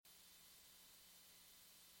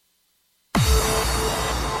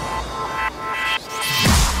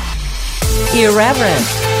Irreverent,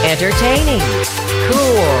 entertaining,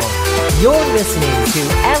 cool. You're listening to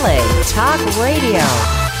LA Talk Radio.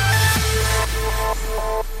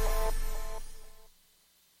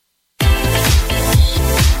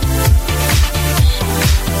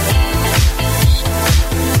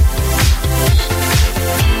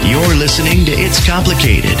 You're listening to It's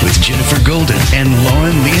Complicated with Jennifer Golden and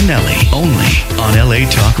Lauren Leonelli, only on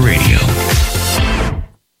LA Talk Radio.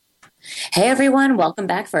 Hey everyone, welcome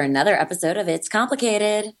back for another episode of It's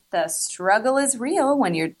Complicated. The struggle is real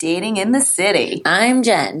when you're dating in the city. I'm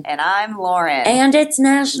Jen. And I'm Lauren. And it's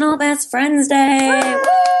National Best Friends Day.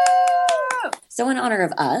 Woo! So in honor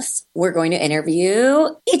of us, we're going to interview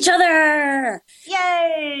each other.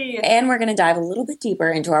 Yay! And we're going to dive a little bit deeper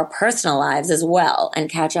into our personal lives as well and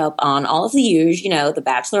catch up on all of the usual, The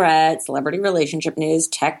Bachelorette, celebrity relationship news,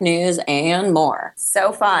 tech news, and more.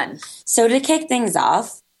 So fun. So to kick things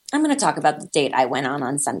off, I'm going to talk about the date I went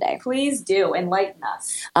on Sunday. Please do. Enlighten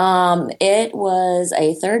us. It was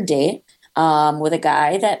a third date with a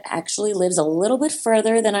guy that actually lives a little bit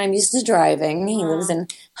further than I'm used to driving. He lives in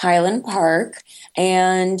Highland Park.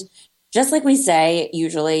 And just like we say,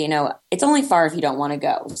 usually, it's only far if you don't want to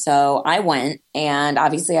go. So I went, and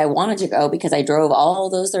obviously I wanted to go because I drove all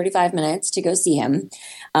those 35 minutes to go see him.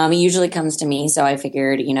 He usually comes to me, so I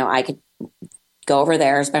figured, I could go over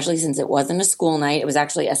there, especially since it wasn't a school night. It was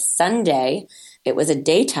actually a Sunday. It was a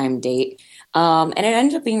daytime date. And it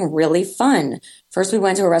ended up being really fun. First, we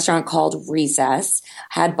went to a restaurant called Recess,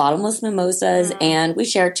 had bottomless mimosas, and we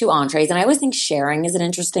shared 2 entrees. And I always think sharing is an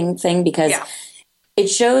interesting thing because it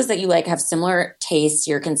shows that you have similar tastes.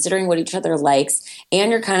 You're considering what each other likes, and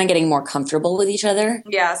you're kind of getting more comfortable with each other.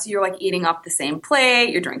 Yeah, so you're eating off the same plate.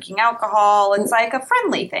 You're drinking alcohol. It's like a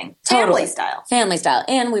friendly thing. Totally. Family style.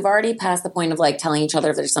 And we've already passed the point of telling each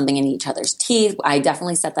other if there's something in each other's teeth. I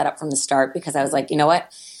definitely set that up from the start because I was like, you know what?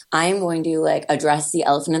 I'm going to address the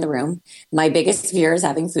elephant in the room. My biggest fear is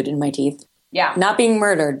having food in my teeth. Yeah. Not being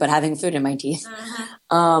murdered, but having food in my teeth.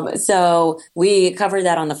 So we covered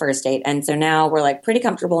that on the first date. And so now we're pretty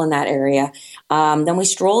comfortable in that area. Then we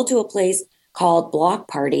strolled to a place called Block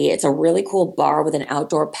Party. It's a really cool bar with an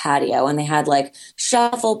outdoor patio, and they had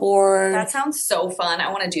shuffleboard. That sounds so fun.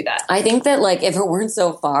 I want to do that. I think that if it weren't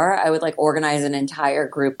so far, I would organize an entire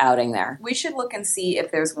group outing there. We should look and see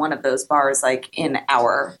if there's one of those bars in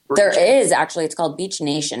our region. There is actually. It's called Beach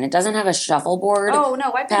Nation. It doesn't have a shuffleboard. Oh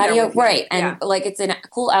no, I've been patio, there with you. right? And it's a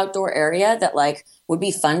cool outdoor area that would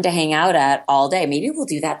be fun to hang out at all day. Maybe we'll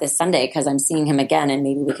do that this Sunday because I'm seeing him again, and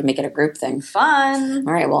maybe we can make it a group thing. Fun.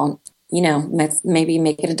 All right. Well, let's maybe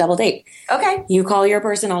make it a double date. Okay. You call your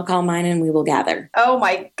person, I'll call mine, and we will gather. Oh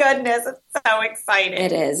my goodness, it's so exciting.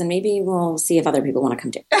 It is, and maybe we'll see if other people want to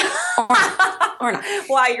come too. Or not.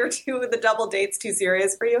 Why, you're the double dates too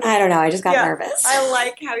serious for you? I don't know. I just got nervous. I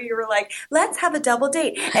like how you were let's have a double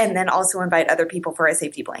date, and then also invite other people for a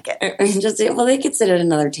safety blanket. They could sit at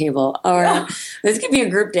another table, or this could be a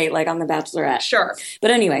group date on The Bachelorette. Sure. But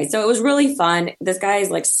anyway, so it was really fun. This guy is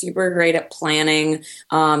super great at planning.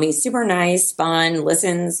 He's super nice, fun,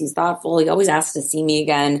 listens. He's thoughtful. He always asks to see me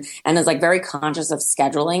again, and is very conscious of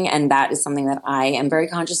scheduling. And that is something that I am very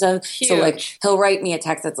conscious of. Huge. So he'll write me a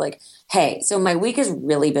text that's hey, so my week is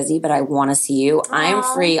really busy, but I want to see you. Aww. I'm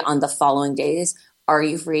free on the following days. Are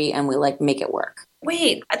you free? And we make it work.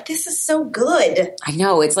 Wait, this is so good. I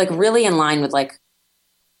know. It's really in line with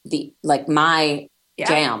the my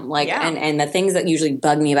jam. And the things that usually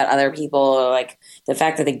bug me about other people are the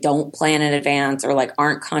fact that they don't plan in advance or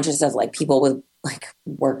aren't conscious of people with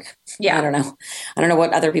work. Yeah. I don't know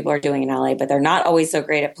what other people are doing in LA, but they're not always so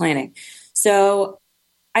great at planning. So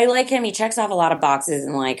I like him. He checks off a lot of boxes,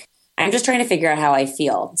 and I'm just trying to figure out how I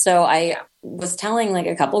feel. So I was telling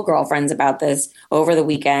a couple girlfriends about this over the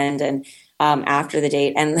weekend and after the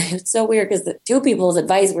date. And it's so weird because the 2 people's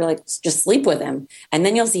advice were just sleep with him and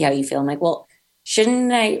then you'll see how you feel. I'm well,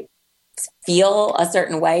 shouldn't I feel a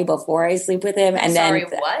certain way before I sleep with him? And Sorry,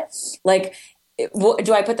 then what?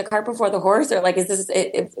 Do I put the cart before the horse, or is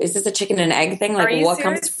this a chicken and egg thing? What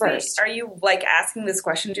comes first? Are you asking this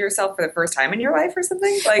question to yourself for the first time in your life or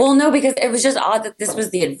something? Well, no, because it was just odd that this was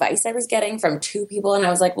the advice I was getting from 2 people, and I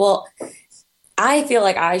was well, I feel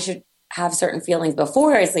I should have certain feelings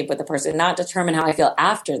before I sleep with the person, not determine how I feel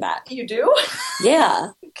after that. You do?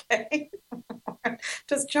 Yeah. Okay.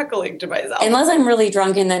 Just chuckling to myself. Unless I'm really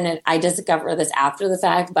drunk and then I discover this after the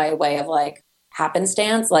fact by way of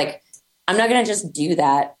happenstance, I'm not going to just do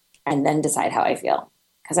that and then decide how I feel.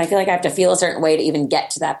 Because I feel I have to feel a certain way to even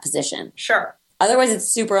get to that position. Sure. Otherwise, it's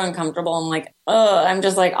super uncomfortable. I'm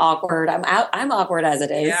just awkward. I'm awkward as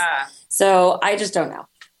it is. Yeah. So I just don't know.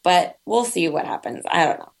 But we'll see what happens. I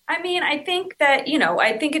don't know. I mean, I think that,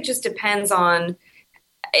 I think it just depends on,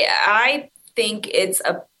 I think it's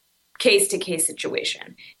a case-to-case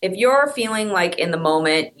situation. If you're feeling like in the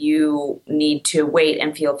moment you need to wait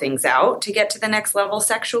and feel things out to get to the next level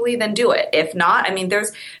sexually, then do it. If not, I mean,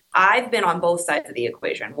 I've been on both sides of the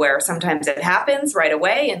equation where sometimes it happens right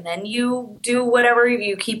away and then you do whatever,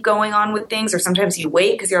 you keep going on with things, or sometimes you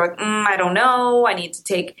wait because you're like, I don't know, I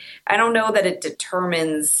don't know that it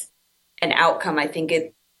determines an outcome. I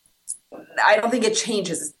don't think it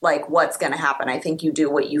changes like what's going to happen. I think you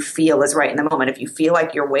do what you feel is right in the moment. If you feel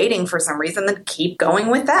like you're waiting for some reason, then keep going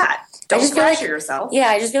with that. Don't pressure yourself. Yeah,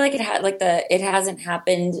 I just feel like it hasn't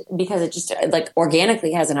happened because it just like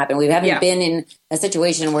organically hasn't happened. We haven't been in a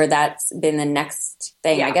situation where that's been the next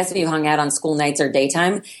thing. Yeah. I guess we've hung out on school nights or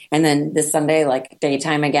daytime, and then this Sunday like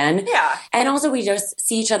daytime again. Yeah, and also we just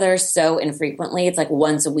see each other so infrequently. It's like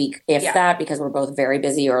once a week, if that, because we're both very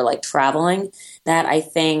busy or like traveling. That I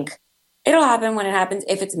think. It'll happen when it happens,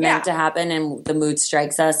 if it's meant to happen and the mood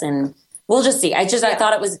strikes us, and we'll just see. I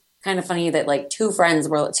thought it was kind of funny that like two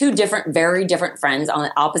very different friends on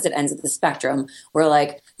the opposite ends of the spectrum were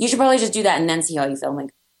like, you should probably just do that and then see how you feel. I'm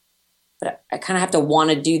like, but I kind of have to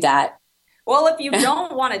want to do that. Well, if you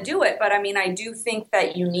don't want to do it, but I mean, I do think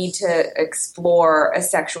that you need to explore a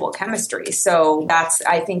sexual chemistry. So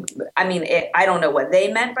I don't know what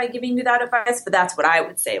they meant by giving you that advice, but that's what I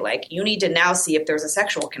would say. Like, you need to now see if there's a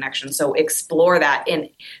sexual connection. So explore that and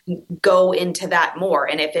go into that more.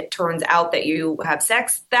 And if it turns out that you have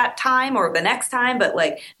sex that time or the next time, but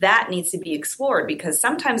like that needs to be explored, because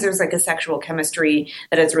sometimes there's like a sexual chemistry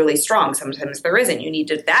that is really strong. Sometimes there isn't.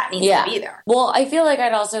 That needs to be there. Well, I feel like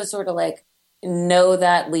I'd also sort of like know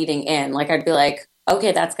that leading in. Like I'd be like,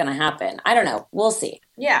 okay, that's going to happen. I don't know. We'll see.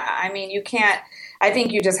 Yeah. I mean, I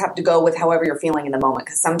think you just have to go with however you're feeling in the moment,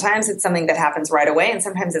 because sometimes it's something that happens right away and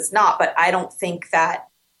sometimes it's not. But I don't think that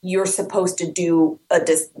you're supposed to you're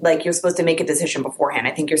supposed to make a decision beforehand.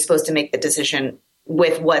 I think you're supposed to make the decision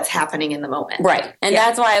with what's happening in the moment. Right. And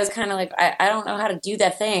that's why I was kind of like, I don't know how to do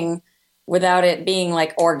that thing without it being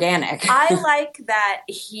like organic. I like that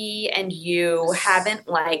he and you haven't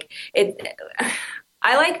like it.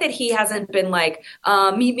 I like that he hasn't been like,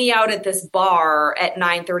 meet me out at this bar at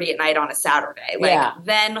 9:30 at night on a Saturday.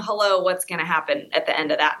 Then hello, what's going to happen at the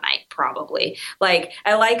end of that night? Probably. Like,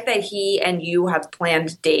 I like that he and you have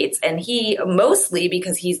planned dates, and he, mostly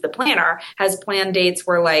because he's the planner, has planned dates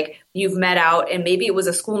where like you've met out and maybe it was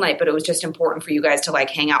a school night, but it was just important for you guys to like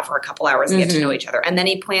hang out for a couple hours and get to know each other. And then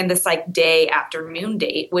he planned this like day afternoon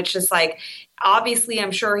date, which is like, obviously,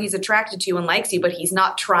 I'm sure he's attracted to you and likes you, but he's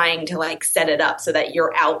not trying to like set it up so that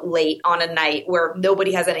you're out late on a night where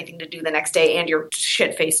nobody has anything to do the next day and you're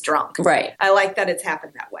shit-faced drunk. Right. I like that it's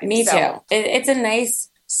happened that way. Me too. It's a nice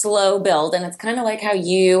slow build, and it's kind of like how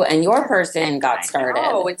you and your person got started.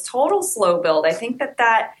 Oh, it's total slow build. I think that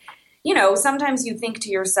sometimes you think to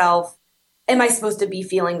yourself, am I supposed to be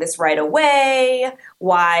feeling this right away?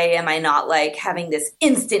 Why am I not like having this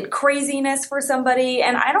instant craziness for somebody?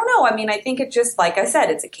 And I don't know. I mean, I think it just, like I said,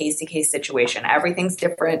 it's a case-to-case situation. Everything's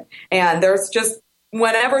different. And there's just,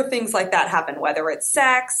 whenever things like that happen, whether it's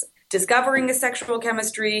sex, discovering a sexual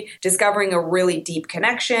chemistry, discovering a really deep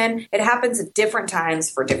connection, it happens at different times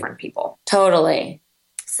for different people. Totally.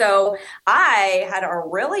 So we both had a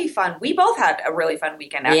really fun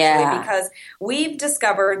weekend, actually, because we've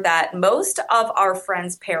discovered that most of our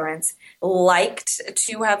friends' parents liked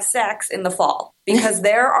to have sex in the fall, because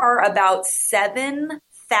there are about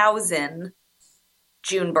 7,000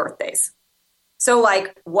 June birthdays. So,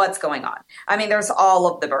 like, what's going on? I mean, there's all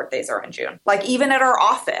of the birthdays are in June. Like, even at our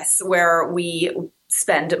office where we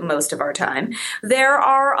spend most of our time, there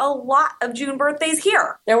are a lot of June birthdays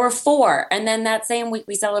here. There were 4. And then that same week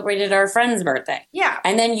we celebrated our friend's birthday. Yeah.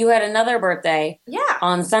 And then you had another birthday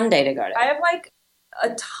on Sunday to go to. I have like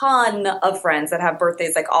a ton of friends that have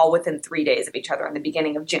birthdays like all within 3 days of each other in the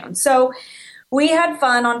beginning of June. So we had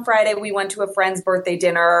fun on Friday. We went to a friend's birthday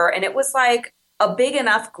dinner, and it was like a big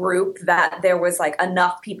enough group that there was like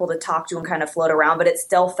enough people to talk to and kind of float around, but it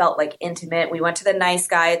still felt like intimate. We went to the Nice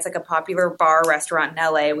Guy. It's like a popular bar restaurant in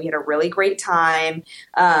LA. We had a really great time.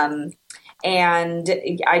 And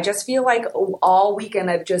I just feel like all weekend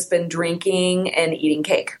I've just been drinking and eating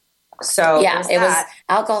cake. So it was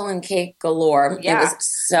alcohol and cake galore. Yeah. It was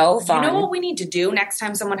so fun. You know what we need to do next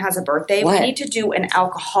time someone has a birthday? What? We need to do an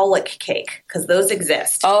alcoholic cake, because those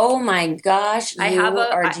exist. Oh my gosh, you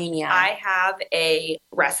are genius. I have a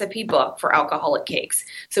recipe book for alcoholic cakes.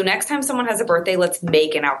 So next time someone has a birthday, let's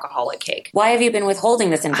make an alcoholic cake. Why have you been withholding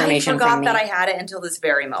this information from me? I forgot that I had it until this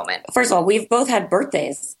very moment. First of all, we've both had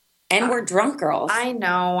birthdays And we're drunk girls. I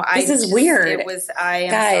know. This is weird. I am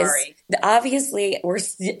Guys, sorry. Obviously,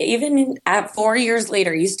 even at 4 years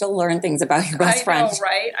later, you still learn things about your best friend. I know,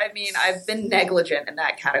 right? I mean, I've been negligent in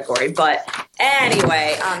that category. But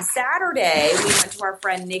anyway, on Saturday, we went to our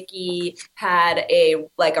friend Nikki, had a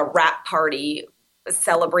rap party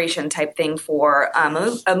celebration type thing for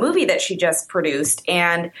a movie that she just produced,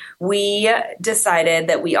 and we decided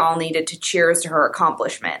that we all needed to cheers to her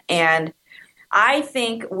accomplishment. And I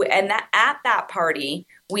think, at that party,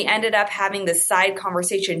 we ended up having this side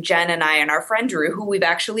conversation, Jen and I and our friend Drew, who we've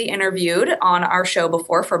actually interviewed on our show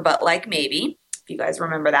before for But Like Maybe, if you guys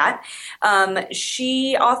remember that.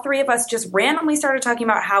 All three of us just randomly started talking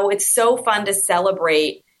about how it's so fun to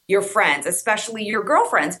celebrate your friends, especially your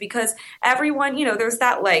girlfriends, because everyone, there's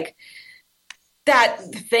that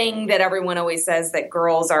thing that everyone always says that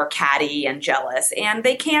girls are catty and jealous, and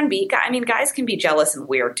they can be. I mean, guys can be jealous and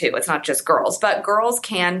weird too. It's not just girls, but girls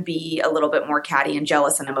can be a little bit more catty and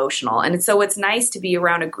jealous and emotional. And so it's nice to be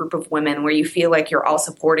around a group of women where you feel like you're all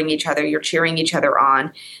supporting each other, you're cheering each other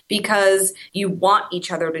on because you want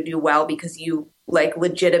each other to do well, because you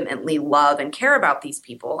legitimately love and care about these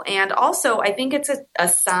people. And also, I think it's a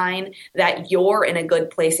sign that you're in a good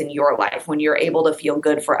place in your life when you're able to feel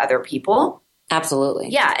good for other people. Absolutely.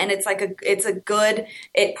 Yeah. And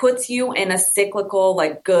it puts you in a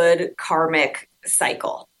cyclical, good karmic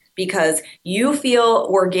cycle, because you feel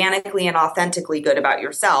organically and authentically good about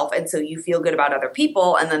yourself. And so you feel good about other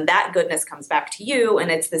people. And then that goodness comes back to you.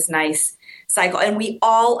 And it's this nice cycle. And we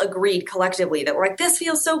all agreed collectively that we're like, this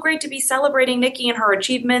feels so great to be celebrating Nikki and her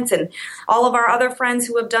achievements and all of our other friends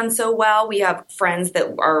who have done so well. We have friends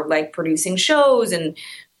that are producing shows, and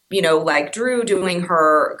Drew doing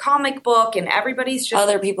her comic book, and everybody's just...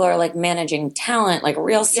 Other people are managing talent,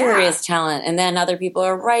 real serious talent. And then other people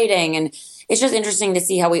are writing. And it's just interesting to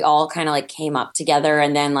see how we all kind of came up together.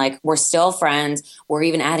 And then we're still friends. We're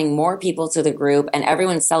even adding more people to the group, and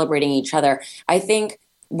everyone's celebrating each other. I think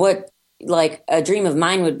what a dream of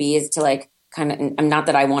mine would be is to kind of, not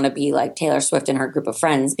that I want to be Taylor Swift and her group of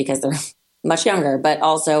friends, because they're much younger, but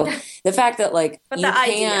also the fact that you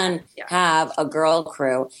can have a girl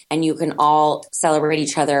crew and you can all celebrate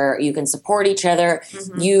each other, you can support each other,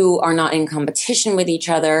 you are not in competition with each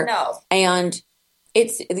other. No. And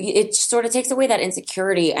it sort of takes away that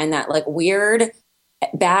insecurity and that weird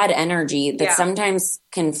bad energy that sometimes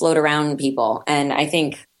can float around people. And I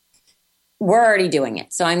think we're already doing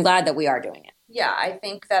it. So I'm glad that we are doing it. Yeah, I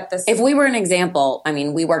think that if we were an example,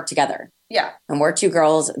 we work together. Yeah. And we're two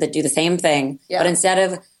girls that do the same thing. Yeah. But instead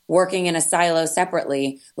of working in a silo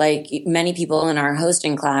separately, many people in our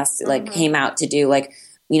hosting class, came out to do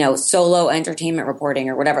solo entertainment reporting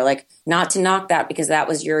or whatever, not to knock that because that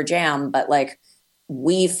was your jam, but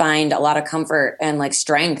we find a lot of comfort and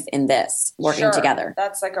strength in this working together.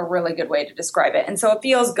 That's a really good way to describe it. And so it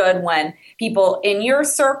feels good when people in your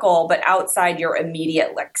circle, but outside your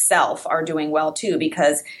immediate self, are doing well too,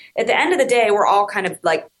 because at the end of the day, we're all kind of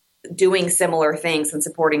doing similar things and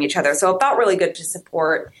supporting each other. So it felt really good to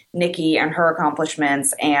support Nikki and her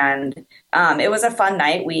accomplishments. And it was a fun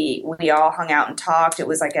night. We all hung out and talked. It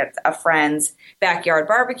was at a friend's backyard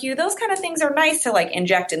barbecue. Those kind of things are nice to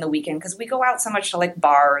inject in the weekend, because we go out so much to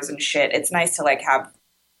bars and shit. It's nice to have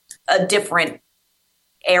a different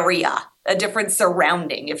area, a different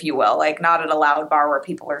surrounding, if you will, not at a loud bar where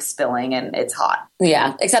people are spilling and it's hot.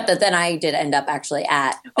 Yeah, except that then I did end up actually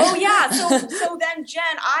at. Oh yeah, so then Jen,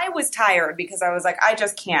 I was tired because I was I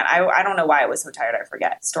just can't. I don't know why I was so tired. I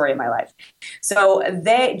forget. Story of my life. So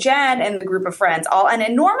Jen and the group of friends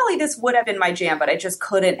and normally this would have been my jam, but I just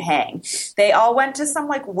couldn't hang. They all went to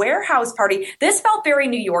some warehouse party. This felt very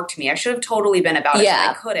New York to me. I should have totally been about it, but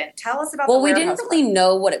I couldn't. Tell us about. Well, we didn't really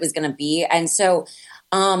know what it was going to be, and so.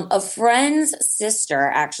 A friend's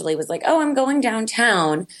sister actually was oh, I'm going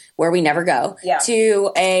downtown, where we never go,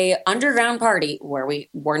 to a underground party where we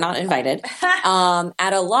were not invited,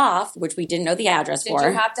 at a loft, which we didn't know the address for. Did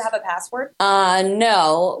you have to have a password?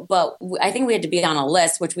 No, but I think we had to be on a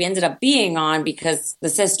list, which we ended up being on because the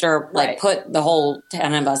sister put the whole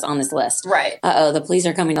 10 of us on this list. Right. Uh-oh, the police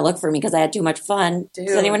are coming to look for me because I had too much fun. Dude,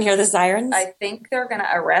 does anyone hear the sirens? I think they're going to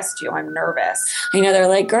arrest you. I'm nervous. I know,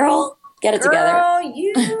 they're girl, get it together. Girl,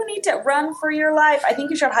 you need to run for your life. I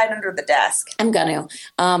think you should hide under the desk. I'm going to,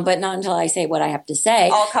 but not until I say what I have to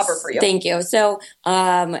say. I'll cover for you. Thank you. So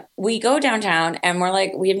we go downtown, and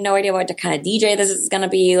we're we have no idea what kind of DJ this is going to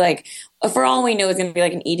be. For all we know, it's going to be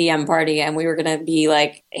an EDM party, and we were going to be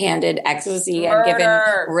handed ecstasy and given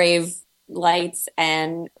rave lights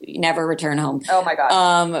and never return home. Oh my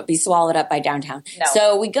God. Be swallowed up by downtown. No.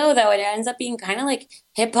 So we go, though, and it ends up being kind of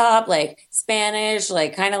hip hop, Spanish,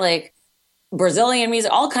 kind of Brazilian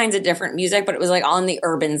music, all kinds of different music, but it was like on the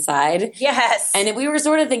urban side. Yes. And we were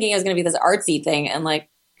sort of thinking it was going to be this artsy thing and like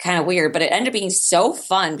kind of weird, but it ended up being so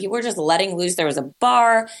fun. People were just letting loose. There was a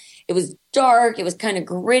bar. It was dark. It was kind of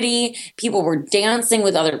gritty. People were dancing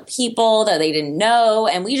with other people that they didn't know.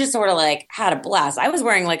 And we just sort of like had a blast. I was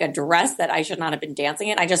wearing like a dress that I should not have been dancing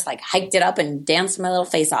in. I just like hiked it up and danced my little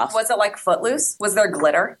face off. Was it like Footloose? Was there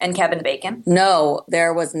glitter and Kevin Bacon? No,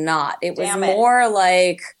 there was not. It was more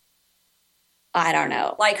like, I don't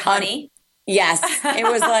know. Like Honey? Yes, it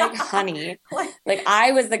was like Honey. Like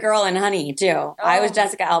I was the girl in Honey too. I was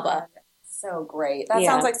Jessica Alba. So great. That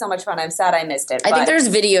sounds like so much fun. I'm sad I missed it. I think there's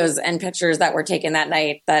videos and pictures that were taken that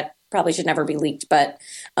night that probably should never be leaked, but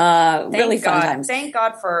really fun times. Thank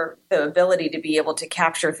God for the ability to be able to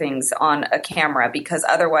capture things on a camera, because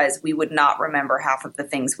otherwise we would not remember half of the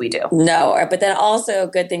things we do. No, but then also a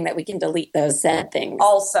good thing that we can delete those sad things.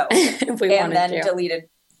 Also. if we and wanted then to. deleted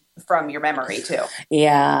from your memory too.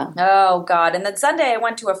 Yeah. Oh God. And then Sunday I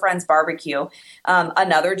went to a friend's barbecue.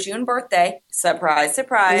 Another June birthday. Surprise,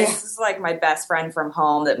 surprise. Yeah. This is like my best friend from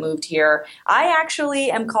home that moved here. I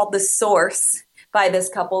actually am called the source by this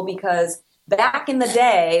couple because back in the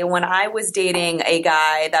day when I was dating a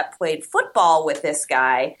guy that played football with this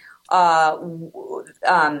guy, I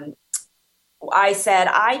said,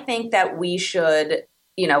 I think that we should,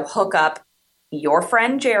 hook up your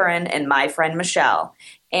friend Jaron and my friend Michelle.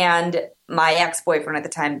 And my ex-boyfriend at the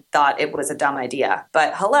time thought it was a dumb idea.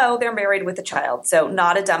 But hello, they're married with a child. So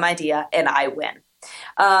not a dumb idea, and I win.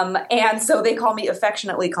 And so they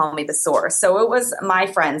affectionately call me the source. So it was my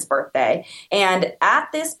friend's birthday. And at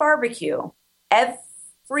this barbecue,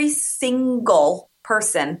 every single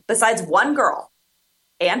person, besides one girl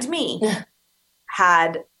and me,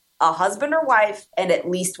 had a husband or wife and at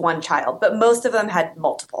least one child. But most of them had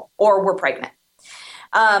multiple or were pregnant.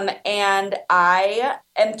 And I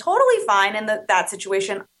am totally fine in that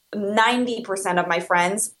situation. 90% of my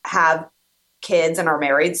friends have kids and are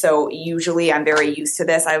married. So usually I'm very used to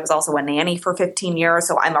this. I was also a nanny for 15 years.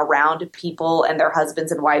 So I'm around people and their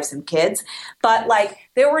husbands and wives and kids. But like,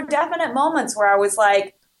 there were definite moments where I was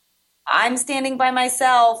like, I'm standing by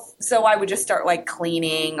myself. So I would just start like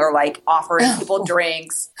cleaning or like offering people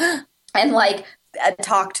drinks and like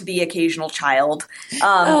talk to the occasional child.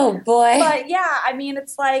 Oh boy. But yeah, I mean,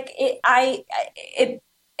 it's like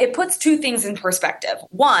it puts two things in perspective.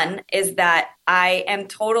 One is that I am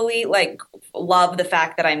totally like love the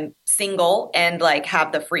fact that I'm single and like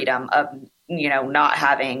have the freedom of, not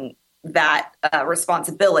having that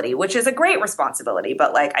responsibility, which is a great responsibility,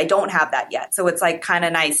 but like I don't have that yet. So it's like kind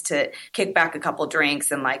of nice to kick back a couple drinks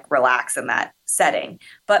and like relax in that setting.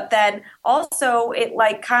 But then also it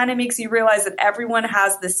like kind of makes you realize that everyone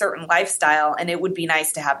has this certain lifestyle, and it would be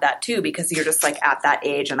nice to have that too, because you're just like at that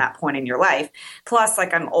age and that point in your life. Plus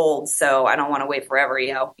like I'm old, so I don't want to wait forever,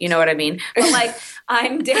 you know what I mean? But like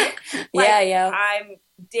I'm I'm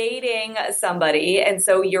dating somebody, and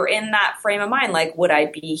so you're in that frame of mind, like, would I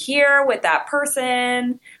be here with that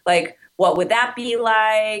person? Like, what would that be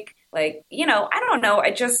like? Like, I don't know.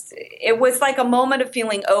 It was like a moment of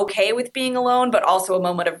feeling okay with being alone, but also a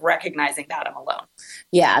moment of recognizing that I'm alone.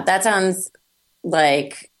 Yeah, that sounds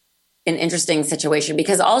like an interesting situation,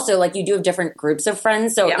 because also like you do have different groups of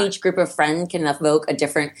friends. So each group of friends can evoke a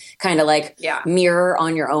different kind of like mirror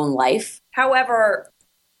on your own life. However,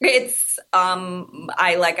 it's,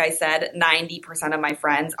 like I said, 90% of my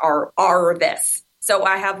friends are this. So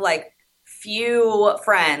I have like few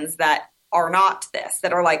friends that are not this,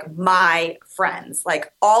 that are like my friends.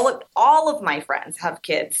 Like all of my friends have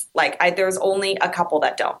kids. Like there's only a couple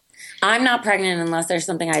that don't. I'm not pregnant unless there's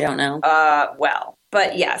something I don't know.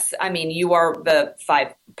 But yes, I mean, you are the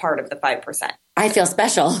part of the 5%. I feel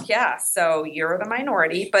special. Yeah, so you're the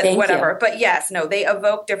minority, but Thank whatever. you. But yes, no, they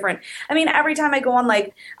evoke different. I mean, every time I go on,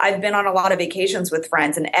 like, I've been on a lot of vacations with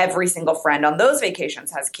friends, and every single friend on those vacations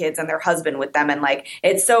has kids and their husband with them, and like,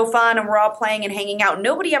 it's so fun, and we're all playing and hanging out.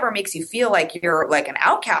 Nobody ever makes you feel like you're like an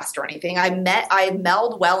outcast or anything. I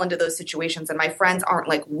meld well into those situations, and my friends aren't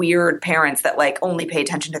like weird parents that like only pay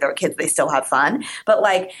attention to their kids. They still have fun, but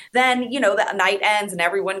like then the night ends and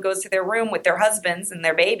everyone goes to their room with their husbands and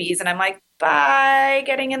their babies, and I'm like, bye,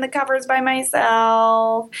 getting in the covers by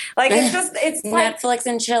myself. Like it's like Netflix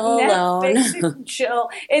and chill alone. Netflix and chill.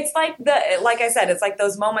 It's like like I said, it's like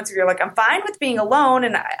those moments where you're like, I'm fine with being alone,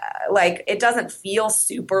 and like it doesn't feel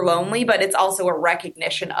super lonely, but it's also a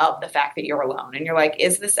recognition of the fact that you're alone, and you're like,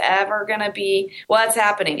 is this ever gonna be what's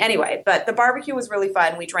happening? Anyway, but the barbecue was really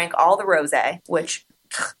fun. We drank all the rosé, which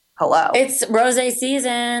hello. It's rosé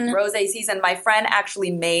season. Rosé season. My friend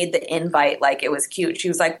actually made the invite like it was cute. She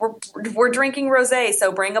was like, we're drinking rosé,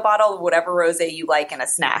 so bring a bottle of whatever rosé you like and a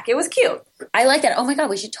snack. It was cute. I like that. Oh my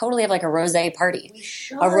God, we should totally have like a rosé party. We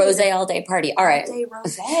should. A rosé all day party. All right. All day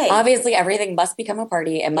rosé. Obviously, everything must become a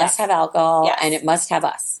party. It must have alcohol, and it must have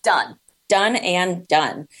us. Done. Done and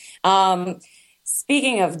done.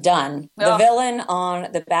 Speaking of done, the villain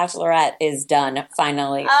on The Bachelorette is done,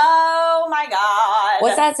 finally. Oh my God.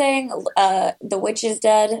 What's that saying? The witch is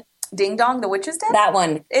dead? Ding dong, the witch is dead? That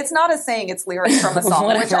one. It's not a saying, it's lyrics from a song,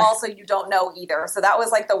 Whatever. which also you don't know either. So that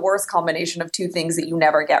was like the worst combination of two things that you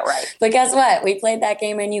never get right. But guess what? We played that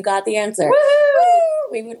game and you got the answer.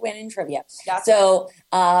 Woo! We would win in trivia. That's So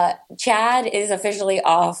Chad is officially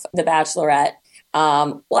off The Bachelorette.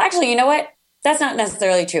 Well, actually, you know what? That's not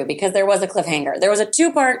necessarily true because there was a cliffhanger. There was a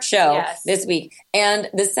 2-part show this week, and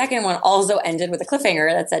the second one also ended with a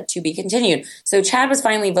cliffhanger that said to be continued. So Chad was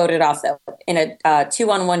finally voted off, though, in a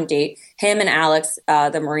 2-on-1 date. Him and Alex,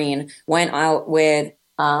 the Marine, went out with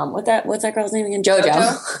what's that girl's name again?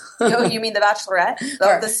 JoJo. Oh, you mean the Bachelorette,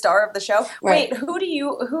 the star of the show? Right. Wait, who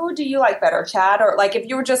do you like better, Chad, or like if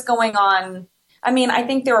you were just going on? I mean, I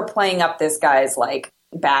think they were playing up this guy's like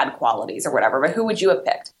bad qualities or whatever. But who would you have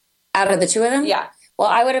picked? Out of the two of them? Yeah. Well,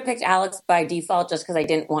 I would have picked Alex by default just because I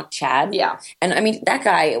didn't want Chad. Yeah. And I mean, that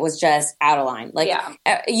guy was just out of line. Like,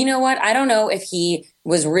 you know what? I don't know if he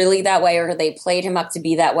was really that way or they played him up to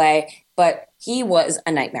be that way, but he was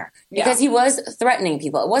a nightmare because he was threatening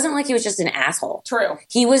people. It wasn't like he was just an asshole. True.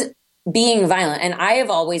 He was being violent. And I have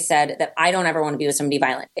always said that I don't ever want to be with somebody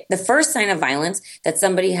violent. The first sign of violence that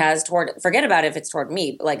somebody has forget about if it's toward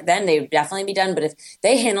me, like then they would definitely be done. But if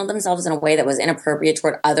they handled themselves in a way that was inappropriate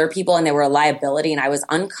toward other people and they were a liability and I was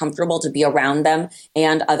uncomfortable to be around them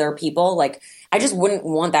and other people, like I just wouldn't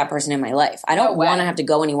want that person in my life. I don't want to have to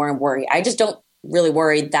go anywhere and worry. I just don't really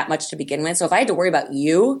worry that much to begin with. So if I had to worry about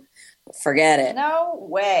you, forget it. No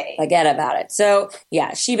way. Forget about it. So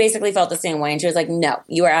yeah, she basically felt the same way. And she was like, no,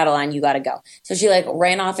 you are out of line. You got to go. So she like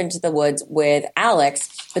ran off into the woods with Alex.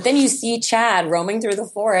 But then you see Chad roaming through the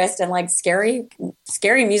forest and like scary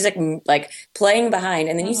music like playing behind.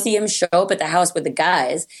 And then you see him show up at the house with the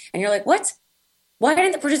guys. And you're like, what? Why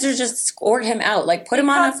didn't the producers just escort him out? Like put him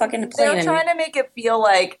on a fucking plane. They're trying to make it feel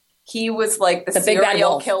like he was like the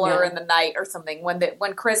serial killer in the night or something.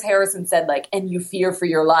 When Chris Harrison said like, and you fear for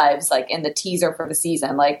your lives, like in the teaser for the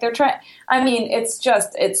season, like they're trying. I mean, it's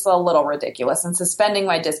a little ridiculous. And suspending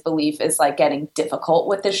my disbelief is like getting difficult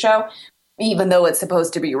with this show, even though it's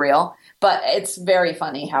supposed to be real. But it's very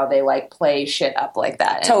funny how they like play shit up like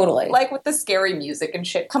that. Totally. And, like with the scary music and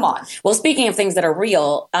shit. Come on. Well, speaking of things that are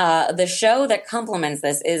real, the show that complements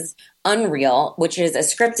this is Unreal, which is a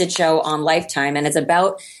scripted show on Lifetime. And it's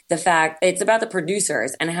about the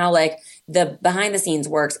producers and how like the behind the scenes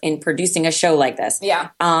works in producing a show like this. Yeah.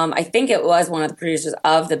 I think it was one of the producers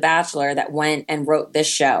of The Bachelor that went and wrote this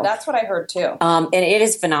show. That's what I heard too. And it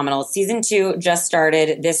is phenomenal. Season 2 just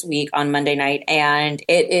started this week on Monday night, and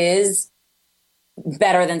it is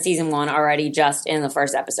better than season 1 already just in the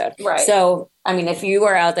first episode. Right. So, I mean, if you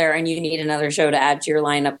are out there and you need another show to add to your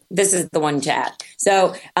lineup, this is the one to add.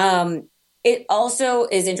 So, it also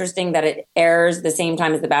is interesting that it airs the same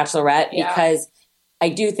time as The Bachelorette because I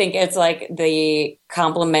do think it's like the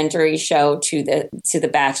complimentary show to the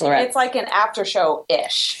Bachelorette. It's like an after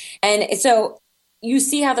show-ish. And so you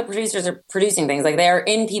see how the producers are producing things. Like they're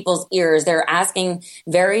in people's ears. They're asking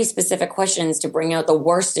very specific questions to bring out the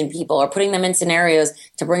worst in people or putting them in scenarios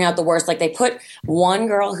to bring out the worst. Like they put one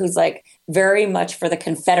girl who's like very much for the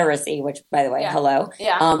Confederacy, which by the way, hello,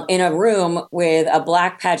 in a room with a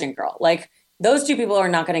black pageant girl. Like those two people are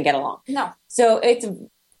not going to get along. No. So it's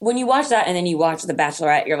when you watch that and then you watch The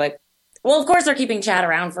Bachelorette, you're like, well, of course they're keeping Chad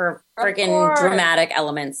around for freaking dramatic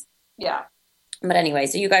elements. Yeah. But anyway,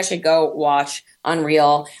 so you guys should go watch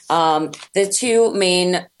Unreal. The two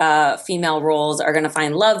main female roles are going to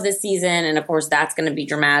find love this season. And of course, that's going to be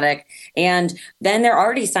dramatic. And then they're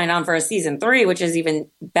already signed on for a season 3, which is even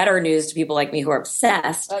better news to people like me who are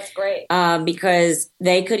obsessed. That's great. Because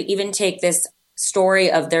they could even take this story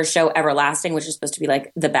of their show Everlasting, which is supposed to be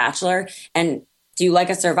like The Bachelor, and do like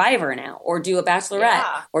a Survivor now, or do a Bachelorette,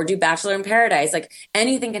 or do Bachelor in Paradise. Like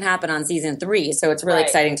anything can happen on season 3, so it's really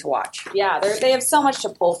exciting to watch. Yeah, they have so much to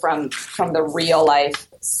pull from the real life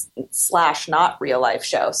 / not real life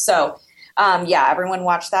show. So, everyone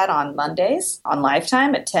watch that on Mondays on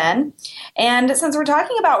Lifetime at 10. And since we're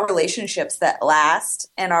talking about relationships that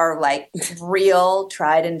last and are like real,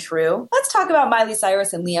 tried and true, let's talk about Miley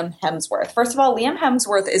Cyrus and Liam Hemsworth. First of all, Liam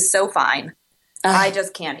Hemsworth is so fine. I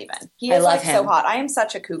just can't even. He I is love like so him. hot. I am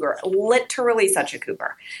such a cougar, literally such a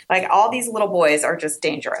cougar. Like all these little boys are just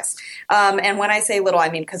dangerous. And when I say little, I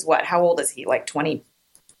mean, because what? How old is he? Like 20?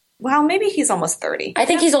 Well, maybe he's almost 30. I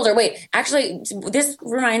think he's older. Wait, actually, this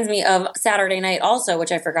reminds me of Saturday Night also,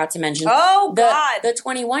 which I forgot to mention. Oh, God. The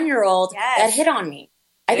 21-year-old Yes. that hit on me.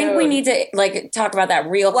 I think we need to like talk about that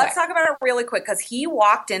real quick. Let's talk about it really quick because he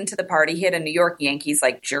walked into the party. He had a New York Yankees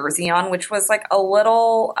like jersey on, which was like a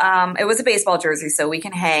little. It was a baseball jersey, so we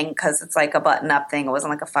can hang because it's like a button-up thing. It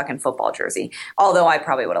wasn't like a fucking football jersey, although I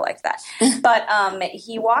probably would have liked that. But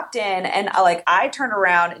he walked in, and like I turned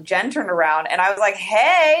around, Jen turned around, and I was like,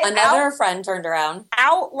 "Hey!" Another friend turned around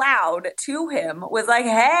out loud to him, was like,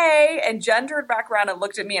 "Hey!" And Jen turned back around and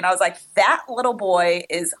looked at me, and I was like, "That little boy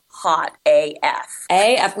is hot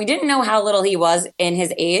AF." We didn't know how little he was in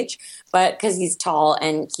his age, but because he's tall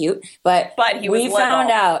and cute. But he was we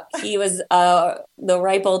found out he was the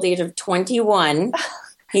ripe old age of 21.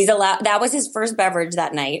 He's allowed. That was his first beverage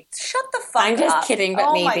that night. Shut the fuck up. I'm just kidding,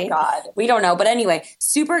 but maybe. Oh my God. We don't know. But anyway,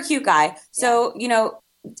 super cute guy. So,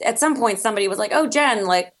 at some point somebody was like, "Oh, Jen,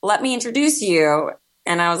 like, let me introduce you."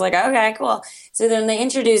 And I was like, okay, cool. So then they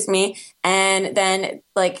introduced me, and then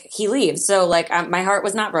like he leaves. So like my heart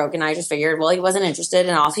was not broken. I just figured, well, he wasn't interested,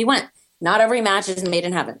 and off he went. Not every match is made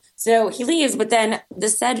in heaven. So he leaves, but then the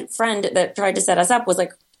said friend that tried to set us up was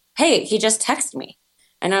like, "Hey, he just texted me."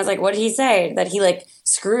 And I was like, "What did he say?" That he like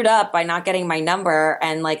screwed up by not getting my number,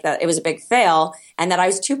 and like that it was a big fail, and that I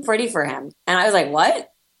was too pretty for him. And I was like, "What?"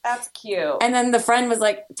 That's cute. And then the friend was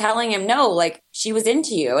like telling him, "No, like she was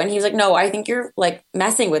into you." And he was like, "No, I think you're like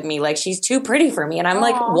messing with me. Like she's too pretty for me." And I'm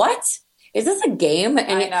like, "What? Is this a game?"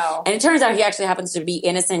 And I know. And it turns out he actually happens to be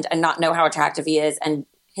innocent and not know how attractive he is. And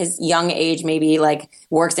his young age maybe like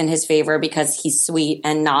works in his favor because he's sweet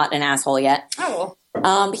and not an asshole yet. Oh.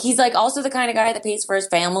 He's like also the kind of guy that pays for his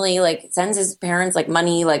family, like sends his parents like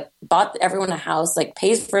money, like bought everyone a house, like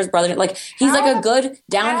pays for his brother. Like he's like a good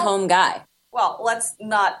down home guy. Well, let's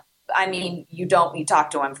not. I mean, you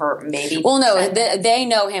talk to him for maybe. Well, no, they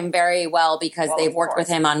know him very well because they've worked with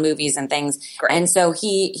him on movies and things. Great. And so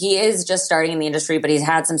he is just starting in the industry, but he's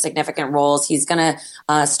had some significant roles. He's going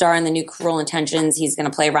to star in the new Cruel Intentions. He's going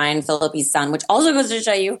to play Ryan Phillippe's son, which also goes to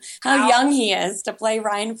show you how young he is to play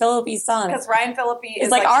Ryan Phillippe's son. Because Ryan Phillippe is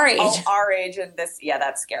like our age. Our age, and this, yeah,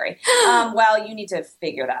 that's scary. Well, you need to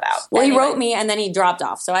figure that out. Well, anyway. He wrote me and then he dropped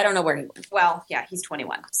off, so I don't know where he went. Well, yeah, he's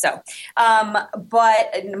 21. So,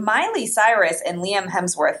 but Miley Cyrus and Liam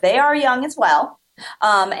Hemsworth, they are young as well.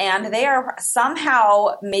 And they are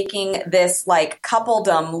somehow making this like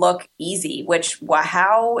coupledom look easy, which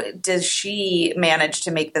how does she manage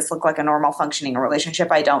to make this look like a normal functioning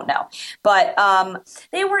relationship? I don't know. But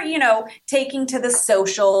they were, taking to the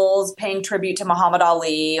socials, paying tribute to Muhammad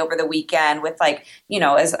Ali over the weekend with like,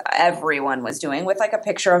 as everyone was doing, with like a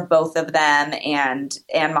picture of both of them and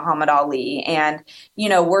Muhammad Ali. And,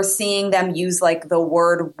 we're seeing them use like the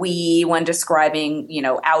word "we" when describing,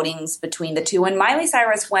 outings between the two. And Miley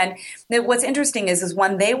Cyrus, what's interesting is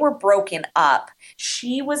when they were broken up,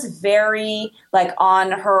 she was very like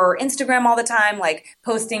on her Instagram all the time, like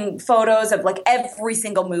posting photos of like every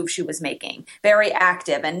single move she was making, very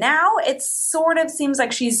active. And now it sort of seems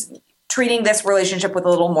like she's treating this relationship with a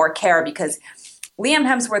little more care because Liam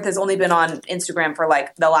Hemsworth has only been on Instagram for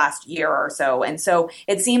like the last year or so. And so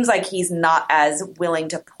it seems like he's not as willing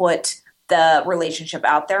to put the relationship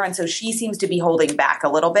out there. And so she seems to be holding back a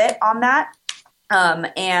little bit on that.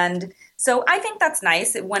 And so I think that's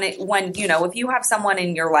nice when if you have someone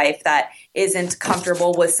in your life that isn't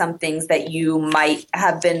comfortable with some things that you might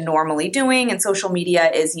have been normally doing, and social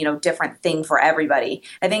media is, different thing for everybody.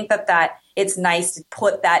 I think that it's nice to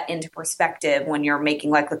put that into perspective when you're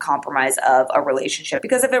making like the compromise of a relationship,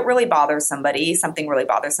 because if it really bothers somebody, something really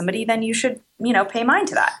bothers somebody, then you should, pay mind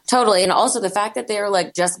to that. Totally. And also the fact that they're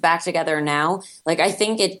like just back together now, like I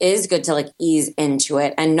think it is good to like ease into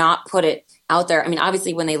it and not put it out there. I mean,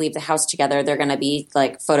 obviously when they leave the house together, they're going to be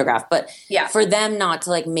like photographed, but for them not to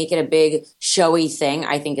like make it a big showy thing,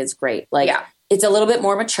 I think is great. Like it's a little bit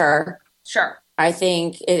more mature. Sure. I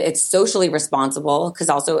think it's socially responsible because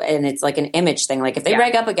and it's like an image thing. Like if they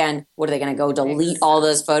break up again, what are they going to go delete all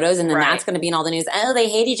those photos? And then that's going to be in all the news. Oh, they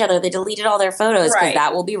hate each other. They deleted all their photos because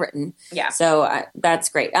that will be written. Yeah. So that's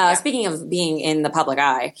great. Speaking of being in the public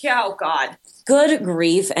eye. Yeah, oh God. Good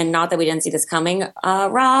grief. And not that we didn't see this coming.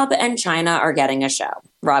 Rob and China are getting a show.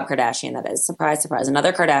 Rob Kardashian, that is. Surprise, surprise.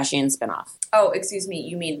 Another Kardashian spinoff. Oh, excuse me.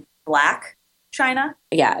 You mean Black China?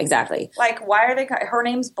 Yeah, exactly. Like, why are they? Her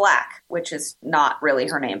name's Black, which is not really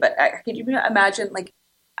her name. But could you imagine? Like,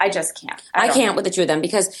 I just can't. I can't with the two of them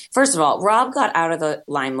because, first of all, Rob got out of the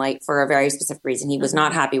limelight for a very specific reason. He was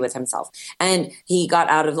not happy with himself. And he got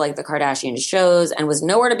out of like the Kardashian shows and was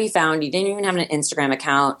nowhere to be found. He didn't even have an Instagram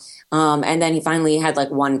account. And then he finally had like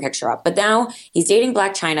one picture up. But now he's dating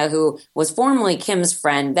Blac Chyna, who was formerly Kim's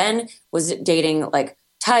friend, then was dating like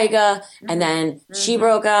Tyga. And then she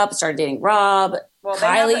broke up, started dating Rob. Well,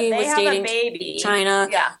 Kylie was dating baby.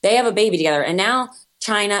 Chyna. Yeah. They have a baby together. And now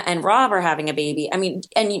Chyna and Rob are having a baby. I mean,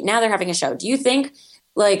 and now they're having a show. Do you think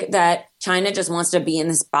like that Chyna just wants to be in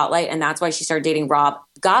the spotlight and that's why she started dating Rob,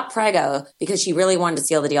 got preggo because she really wanted to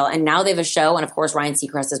seal the deal, and now they have a show, and of course Ryan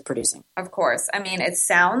Seacrest is producing. Of course. I mean, it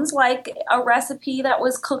sounds like a recipe that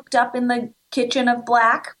was cooked up in the kitchen of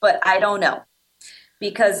Blac, but I don't know.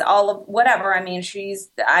 Because all of whatever, I mean,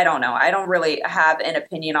 I don't know. I don't really have an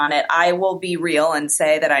opinion on it. I will be real and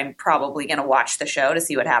say that I'm probably going to watch the show to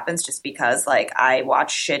see what happens just because, like, I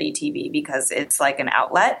watch shitty TV because it's like an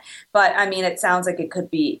outlet. But, I mean, it sounds like it could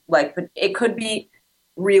be, like, it could be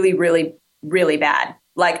really, really, really bad.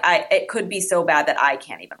 Like, it could be so bad that I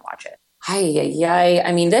can't even watch it.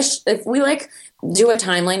 I mean, if we like do a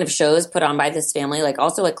timeline of shows put on by this family, like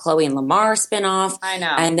also like Chloe and Lamar spinoff. I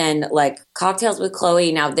know. And then like Cocktails with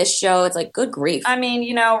Chloe. Now this show, it's like good grief. I mean,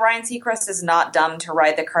 you know, Ryan Seacrest is not dumb to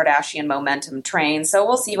ride the Kardashian momentum train. So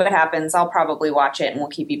we'll see what happens. I'll probably watch it and we'll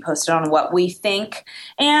keep you posted on what we think.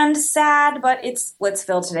 And sad, but it's Let's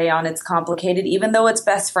Fill today on It's Complicated. Even though it's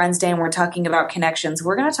Best Friends Day and we're talking about connections,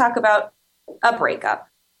 we're going to talk about a breakup.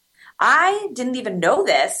 I didn't even know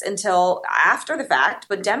this until after the fact,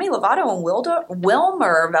 but Demi Lovato and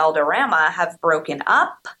Wilmer Valderrama have broken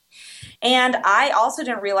up. And I also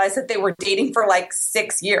didn't realize that they were dating for like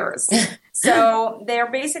 6 years. So they're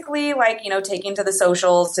basically like, you know, taking to the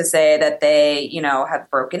socials to say that they, you know, have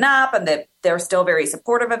broken up and that they're still very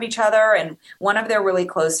supportive of each other. And one of their really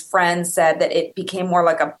close friends said that it became more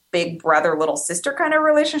like a big brother, little sister kind of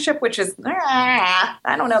relationship, which is,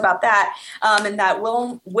 I don't know about that. And that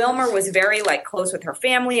Wilmer was very like close with her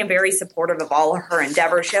family and very supportive of all of her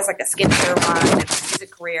endeavors. She has like a skincare line and a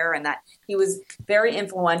music career, and that he was very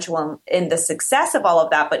influential in the success of all of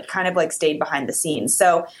that, but kind of like stayed behind the scenes.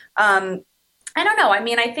 So, I don't know. I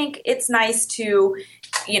mean, I think it's nice to,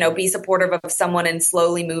 you know, be supportive of someone and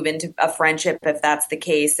slowly move into a friendship if that's the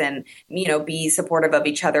case, and, you know, be supportive of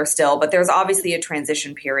each other still. But there's obviously a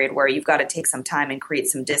transition period where you've got to take some time and create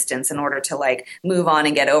some distance in order to like move on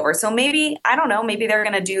and get over. So maybe, I don't know, maybe they're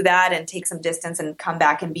going to do that and take some distance and come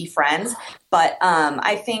back and be friends. But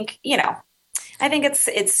I think, you know, I think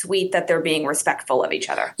it's sweet that they're being respectful of each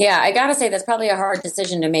other. Yeah, I gotta say that's probably a hard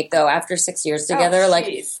decision to make though after 6 years together.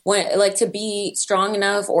 Like to be strong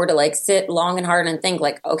enough or to like sit long and hard and think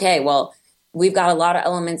like, okay, well, we've got a lot of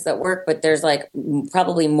elements that work, but there's like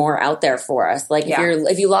probably more out there for us. Like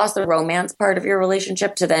if you lost the romance part of your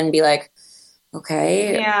relationship to then be like,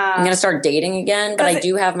 okay, I'm going to start dating again, but I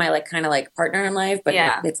do have my like kind of like partner in life, but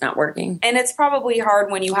it's not working. And it's probably hard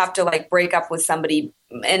when you have to like break up with somebody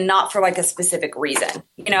and not for like a specific reason,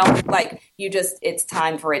 you know, like it's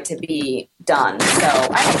time for it to be done. So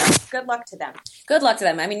I don't know. Good luck to them. Good luck to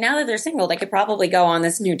them. I mean, now that they're single, they could probably go on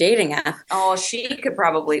this new dating app. Oh, she could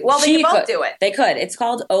probably. Well, they could both do it. They could. It's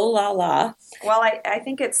called Oh La La. Well, I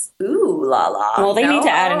think it's Ooh La La. Well, they need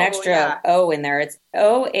to add an extra O in there. It's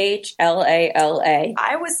OHLALA.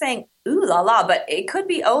 I was saying Ooh La La, but it could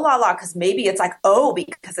be Oh La La because maybe it's like oh,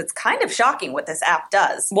 because it's kind of shocking what this app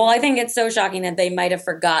does. Well, I think it's so shocking that they might have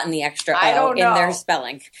forgotten the extra O in their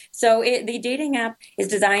spelling. So the dating app is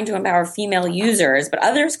designed to empower female users, but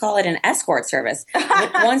others call it an escort service.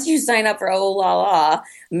 Once you sign up for Oh La La,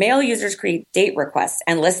 male users create date requests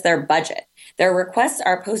and list their budget. Their requests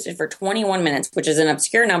are posted for 21 minutes, which is an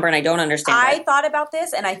obscure number, and I don't understand I thought about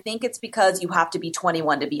this, and I think it's because you have to be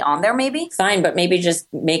 21 to be on there, maybe. Fine, but maybe just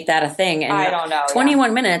make that a thing. And I don't know.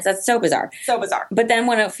 21 minutes, that's so bizarre. So bizarre. But then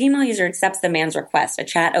when a female user accepts the man's request, a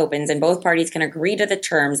chat opens, and both parties can agree to the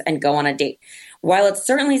terms and go on a date. While it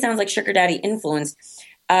certainly sounds like sugar daddy influence,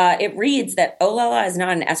 it reads that Oh La La is not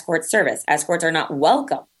an escort service. Escorts are not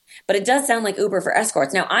welcome. But it does sound like Uber for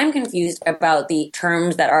escorts. Now, I'm confused about the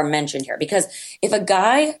terms that are mentioned here, because if a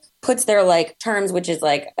guy puts their like terms, which is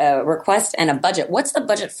like a request and a budget, what's the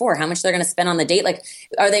budget for? How much they're going to spend on the date? Like,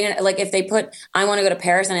 are they going to, like, if they put, I want to go to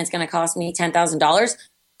Paris and it's going to cost me $10,000.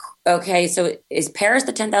 Okay, so is Paris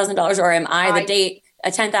the $10,000 or am I the date a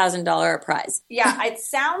 $10,000 prize? Yeah, it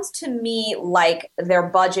sounds to me like their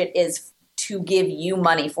budget is to give you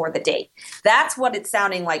money for the date. That's what it's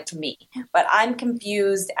sounding like to me. But I'm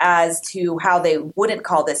confused as to how they wouldn't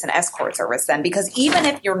call this an escort service then, because even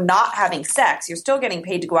if you're not having sex, you're still getting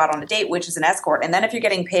paid to go out on a date, which is an escort. And then if you're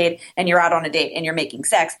getting paid and you're out on a date and you're making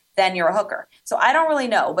sex, then you're a hooker. So I don't really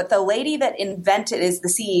know. But the lady that invented is the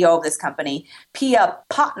CEO of this company, Pia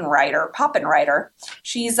Poppenreiter.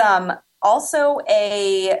 She's also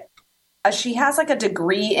she has like a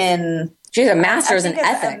degree in... She's a master's in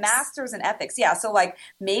ethics. A master's in ethics, yeah. So like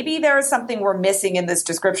maybe there is something we're missing in this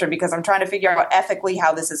description because I'm trying to figure out ethically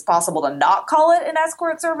how this is possible to not call it an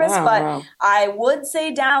escort service. But I would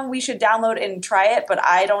say we should download and try it, but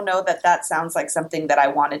I don't know that sounds like something that I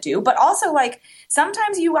want to do. But also like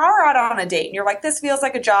sometimes you are out on a date and you're like, this feels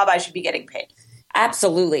like a job, I should be getting paid.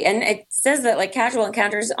 Absolutely. And it says that like casual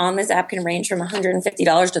encounters on this app can range from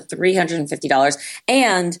 $150 to $350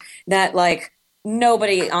 and that like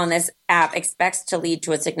nobody on this app expects to lead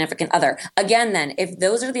to a significant other. Again, then, if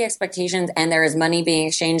those are the expectations and there is money being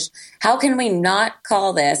exchanged, how can we not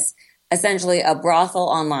call this essentially a brothel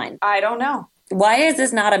online? I don't know. Why is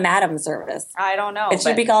this not a madam service? I don't know. It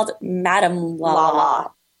should be called Madam La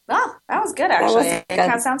La. Oh, that was good, actually. It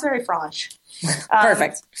kind of sounds very French.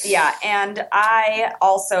 Perfect. Yeah, and I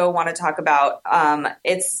also want to talk about,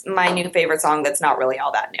 it's my new favorite song that's not really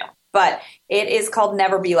all that new. But it is called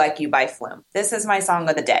Never Be Like You by Flume. This is my song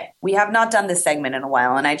of the day. We have not done this segment in a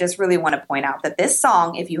while, and I just really want to point out that this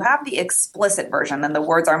song, if you have the explicit version, then the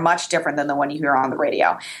words are much different than the one you hear on the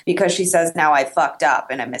radio. Because she says, now I fucked up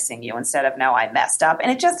and I'm missing you, instead of now I messed up. And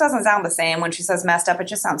it just doesn't sound the same. When she says messed up, it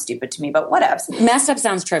just sounds stupid to me, but whatevs. Messed up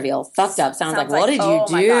sounds trivial. Fucked up sounds like what did you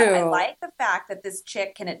do? My God. I like the fact that this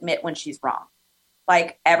chick can admit when she's wrong.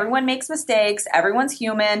 Like, everyone makes mistakes. Everyone's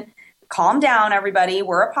human. Calm down, everybody.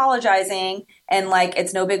 We're apologizing. And like,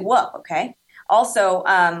 it's no big whoop. Okay. Also,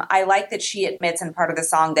 I like that she admits in part of the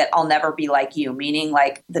song that I'll never be like you, meaning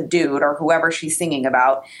like the dude or whoever she's singing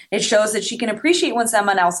about. It shows that she can appreciate when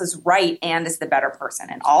someone else is right and is the better person.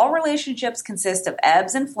 And all relationships consist of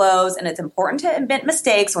ebbs and flows. And it's important to admit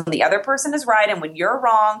mistakes when the other person is right and when you're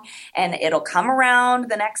wrong. And it'll come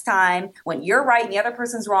around the next time when you're right and the other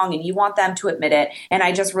person's wrong and you want them to admit it. And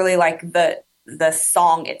I just really like the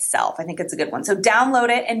song itself. I think it's a good one. So download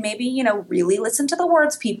it and maybe, really listen to the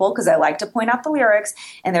words, people, because I like to point out the lyrics.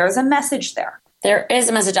 And there is a message there. There is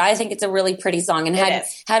a message. I think it's a really pretty song. And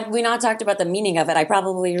had we not talked about the meaning of it, I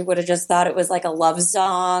probably would have just thought it was like a love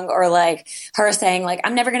song or like her saying like,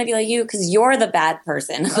 I'm never going to be like you because you're the bad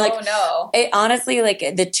person. Like, oh, no. It, honestly,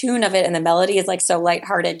 like the tune of it and the melody is like so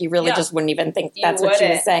lighthearted. You really just wouldn't even think that's what she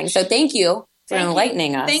was saying. So thank you for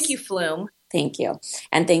enlightening us. Thank you, Flume. Thank you.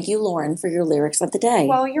 And thank you, Lauren, for your lyrics of the day.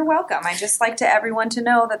 Well, you're welcome. I just like to everyone to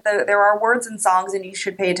know that there are words in songs and you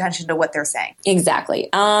should pay attention to what they're saying. Exactly.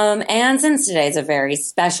 And since today is a very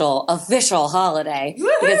special official holiday,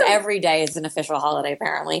 because every day is an official holiday,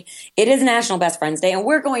 apparently, it is National Best Friends Day, and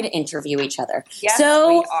we're going to interview each other. Yes,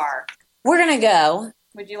 so we are. We're going to go.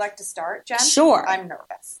 Would you like to start, Jen? Sure. I'm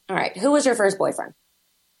nervous. All right. Who was your first boyfriend?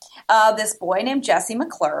 This boy named Jesse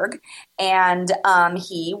McClurg, and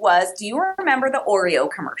he was, do you remember the Oreo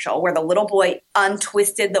commercial where the little boy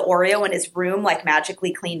untwisted the Oreo in his room, like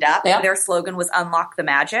magically cleaned up? Yep. And their slogan was Unlock the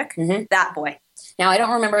Magic? Mm-hmm. That boy. Now, I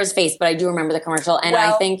don't remember his face, but I do remember the commercial, and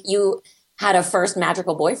I think you had a first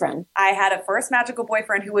magical boyfriend. I had a first magical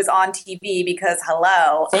boyfriend who was on TV because,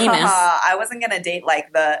 hello, famous. I wasn't going to date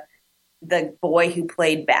like the boy who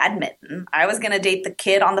played badminton. I was going to date the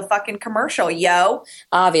kid on the fucking commercial, yo.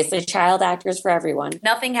 Obviously, child actors for everyone.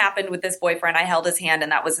 Nothing happened with this boyfriend. I held his hand,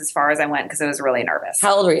 and that was as far as I went because I was really nervous.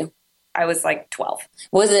 How old were you? I was like 12.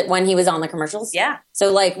 Was it when he was on the commercials? Yeah.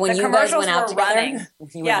 So like when you guys went out together? Running.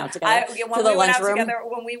 When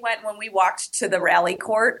we walked to the rally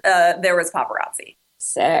court, there was paparazzi.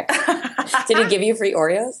 Sick. Did he give you free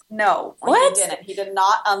Oreos? No. What? He didn't. He did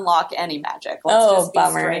not unlock any magic. Let's just be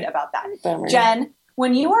straight about that. Bummer. Jen,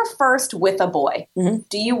 when you are first with a boy,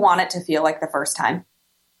 do you want it to feel like the first time?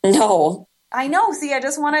 No. I know. See, I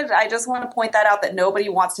just want to point that out that nobody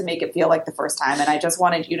wants to make it feel like the first time, and I just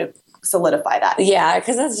wanted you to solidify that. Yeah,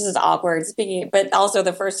 because that's just awkward. But also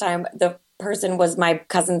the first time the person was my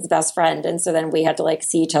cousin's best friend, and so then we had to like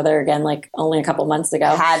see each other again like only a couple months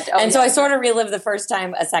ago. So I sort of relived the first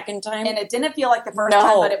time a second time, and it didn't feel like the first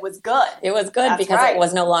time, but it was good. It was good because it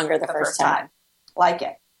was no longer the first time. Like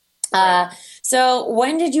it. So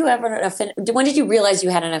when did you realize you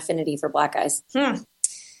had an affinity for black guys?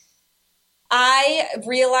 I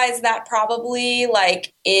realized that probably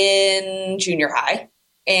like in junior high.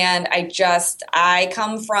 And I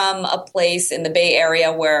come from a place in the Bay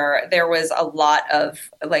Area where there was a lot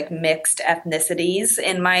of like mixed ethnicities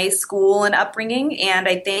in my school and upbringing. And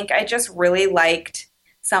I think I just really liked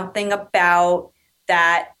something about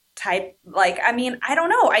that type. Like, I mean, I don't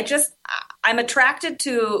know. I'm attracted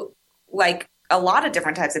to like a lot of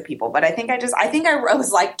different types of people, but I think I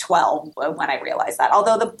was like 12 when I realized that.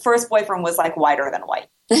 Although the first boyfriend was like whiter than white.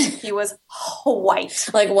 He was white.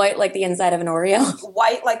 Like white, like the inside of an Oreo?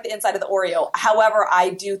 White, like the inside of the Oreo. However,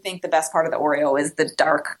 I do think the best part of the Oreo is the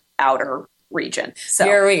dark outer region. So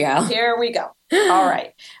here we go. Here we go. All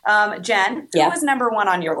right. Jen, who was number one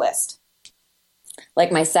on your list?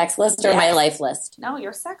 Like my sex list or my life list? No,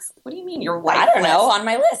 your sex. What do you mean your life I don't list? know. On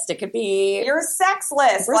my list. It could be your sex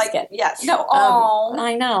list. Brisket. Like, yes. No.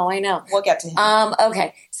 I know. We'll get to him.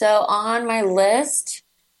 Okay. So on my list,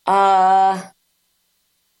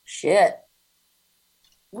 shit.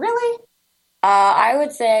 Really? I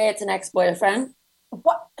would say it's an ex-boyfriend.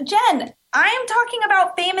 What, Jen? I am talking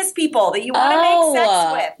about famous people that you want to make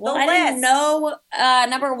sex with. Well, I didn't know.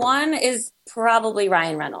 Number one is probably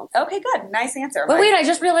Ryan Reynolds. Okay, good. Nice answer. But wait, I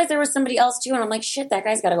just realized there was somebody else too, and I'm like, shit, that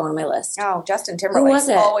guy's got to go on my list. Oh, Justin Timberlake. Who was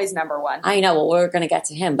it? Always number one. I know. Well, we're going to get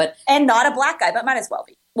to him, and not a black guy, but might as well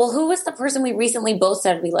be. Well, who was the person we recently both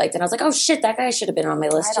said we liked? And I was like, oh shit, that guy should have been on my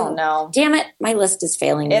list too. I don't know. Damn it, my list is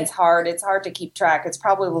failing me. It's hard. It's hard to keep track. It's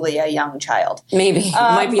probably a young child. Maybe. It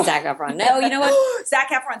might be Zac Efron. No, you know what?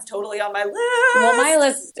 Zac Efron's totally on my list. Well, my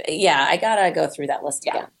list, yeah, I got to go through that list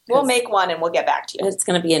again. We'll make one and we'll get back to you. It's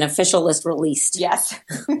going to be an official list released. Yes.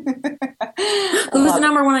 Who's the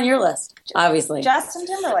number one on your list? Obviously. Justin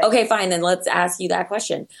Timberlake. Okay, fine. Then let's ask you that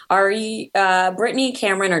question. Are you Brittany,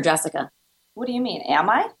 Cameron, or Jessica? What do you mean? Am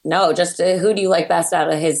I? No, just who do you like best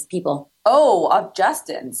out of his people? Oh, of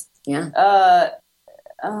Justin's. Yeah.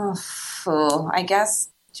 I guess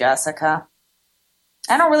Jessica.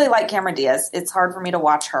 I don't really like Cameron Diaz. It's hard for me to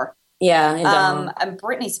watch her. Yeah. And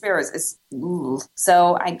Britney Spears is,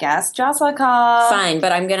 so I guess Jessica. Fine,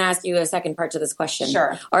 but I'm going to ask you a second part to this question.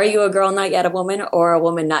 Sure. Are you a girl not yet a woman, or a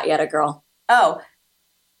woman not yet a girl? Oh,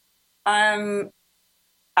 I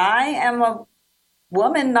am a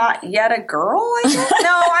woman not yet a girl, I guess.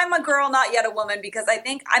 No, I'm a girl not yet a woman, because I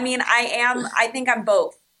think I'm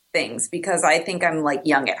both things, because I think I'm like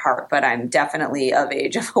young at heart, but I'm definitely of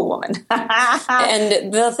age of a woman.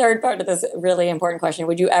 And the third part of this really important question,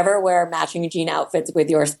 would you ever wear matching jean outfits with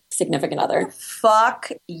your significant other?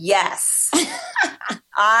 Fuck yes.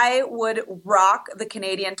 I would rock the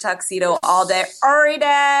Canadian tuxedo all day, every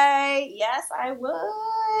day. Yes, I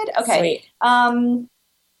would. Okay. Sweet.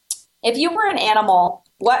 If you were an animal,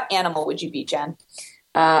 what animal would you be, Jen?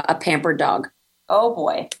 A pampered dog. Oh,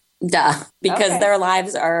 boy. Duh. Because their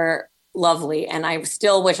lives are lovely, and I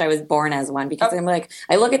still wish I was born as one, because I'm like,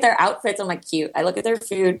 I look at their outfits, I'm like, cute. I look at their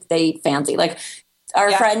food, they eat fancy. Like,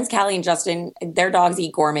 our friends, Callie and Justin, their dogs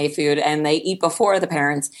eat gourmet food, and they eat before the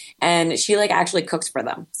parents, and she, like, actually cooks for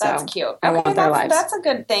them. So that's cute. I want their lives. That's a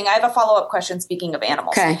good thing. I have a follow-up question, speaking of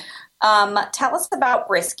animals. Okay. Tell us about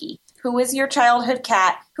Brisky, who is your childhood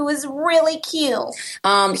cat, who is really cute.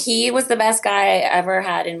 He was the best guy I ever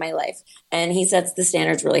had in my life, and he sets the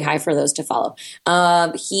standards really high for those to follow.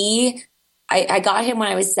 I got him when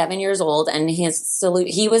I was 7 years old, and he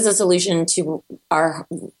was a solution to our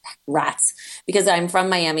rats, because I'm from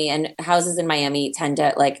Miami, and houses in Miami tend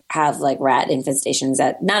to like have like rat infestations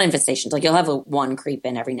not infestations, like you'll have one creep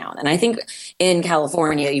in every now and then. I think in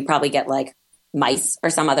California you probably get like mice or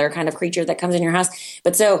some other kind of creature that comes in your house.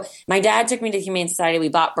 But so my dad took me to the Humane Society. We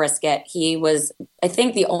bought Brisket. He was, I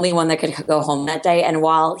think, the only one that could go home that day. And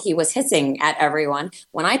while he was hissing at everyone,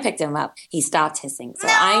 when I picked him up, he stopped hissing. So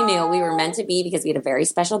I knew we were meant to be, because we had a very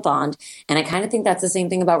special bond. And I kind of think that's the same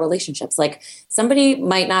thing about relationships. Like, somebody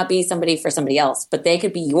might not be somebody for somebody else, but they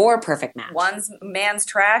could be your perfect match. One man's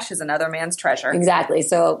trash is another man's treasure. Exactly.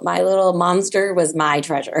 So my little monster was my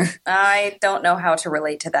treasure. I don't know how to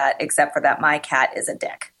relate to that, except for that my cat is a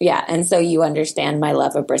dick. Yeah, and so you understand my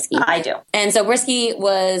love of Brisky. I do. And so Brisky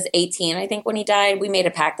was 18, I think, when he died. We made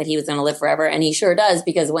a pact that he was going to live forever, and he sure does,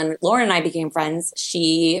 because when Lauren and I became friends,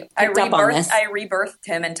 she picked up on this. I rebirthed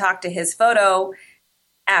him and talked to his photo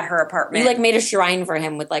at her apartment. You like made a shrine for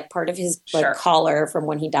him with like part of his like collar from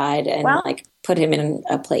when he died, and like put him in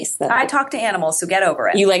a place that I talk to animals, so get over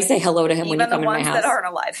it. You like say hello to him when you come in my house. Even the ones that aren't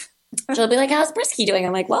alive. She'll be like, "How's Brisky doing?"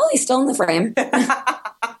 I'm like, "Well, he's still in the frame."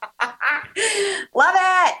 Love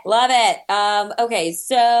it. Love it. Okay,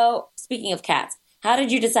 so speaking of cats, how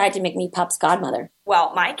did you decide to make me Pup's godmother?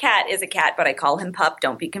 Well, my cat is a cat, but I call him Pup.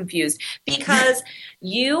 Don't be confused. Because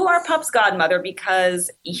you are Pup's godmother because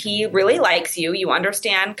he really likes you. You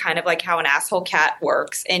understand kind of like how an asshole cat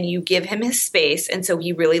works, and you give him his space, and so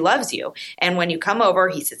he really loves you. And when you come over,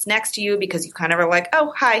 he sits next to you because you kind of are like,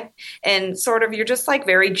 oh, hi. And sort of you're just like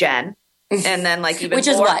very Jen. And then like even Which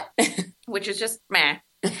is more, what? Which is just meh.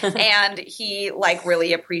 And he like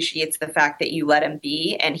really appreciates the fact that you let him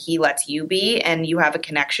be and he lets you be and you have a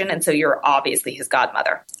connection. And so you're obviously his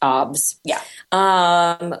godmother. Obs. Yeah.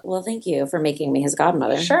 Well, thank you for making me his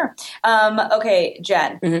godmother. Sure. Okay,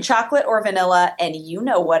 Jen, chocolate or vanilla? And you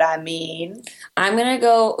know what I mean. I'm going to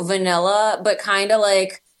go vanilla, but kind of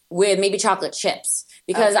like with maybe chocolate chips.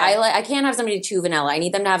 Because I can't have somebody too vanilla. I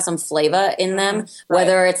need them to have some flavor in them,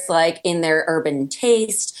 whether it's like in their urban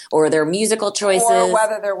taste or their musical choices. Or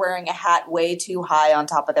whether they're wearing a hat way too high on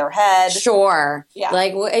top of their head. Sure. Yeah.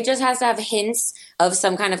 Like it just has to have hints of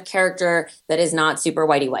some kind of character that is not super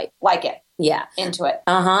whitey white. Like it. Yeah. Into it.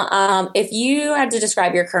 If you had to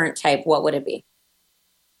describe your current type, what would it be?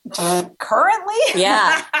 Currently?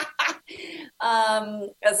 Yeah.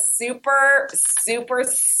 A super, super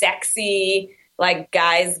sexy, like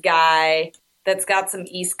guy's guy that's got some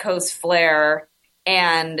East Coast flair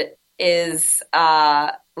and is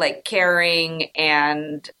like caring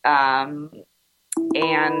and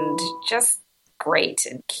just great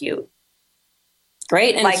and cute.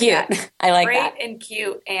 Great and like cute. That. I like great that. Great and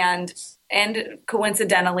cute and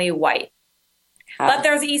coincidentally white. But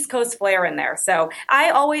there's East Coast flair in there. So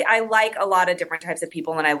I like a lot of different types of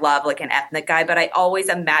people and I love like an ethnic guy, but I always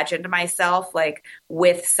imagined myself like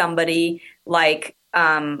with somebody like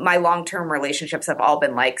my long-term relationships have all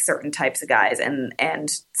been like certain types of guys.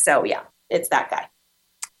 And so, yeah, it's that guy.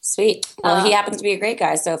 Sweet. Well, he happens to be a great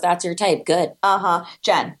guy. So if that's your type, good.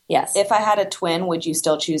 Jen. Yes. If I had a twin, would you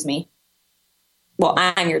still choose me? Well,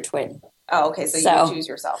 I'm your twin. Oh, okay. So you would choose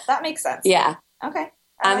yourself. That makes sense. Yeah. Okay.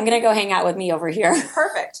 I'm going to go hang out with me over here.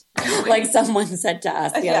 Perfect. Like someone said to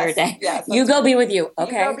us the other day. Yes, you go be with you.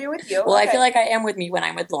 Okay. You go be with you. Well, okay. I feel like I am with me when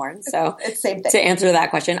I'm with Lauren. So it's same thing. To answer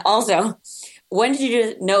that question. Also, when did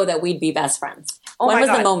you know that we'd be best friends? When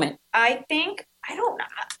was the moment? I don't know.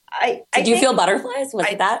 Did you feel butterflies? Was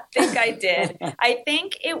it that? I think I did. I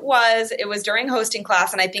think it was during hosting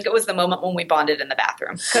class, and I think it was the moment when we bonded in the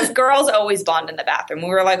bathroom. Because girls always bond in the bathroom. We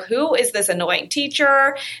were like, who is this annoying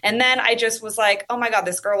teacher? And then I just was like, oh my God,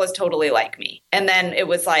 this girl is totally like me. And then it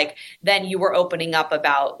was like, then you were opening up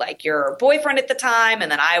about like your boyfriend at the time.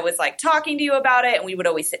 And then I was like talking to you about it, and we would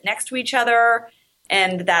always sit next to each other.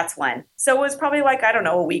 And that's when. So it was probably like, I don't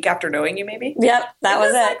know, a week after knowing you maybe. Yep, that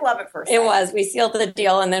was it. Like love at first sight. It was. We sealed the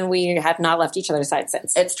deal and then we have not left each other's side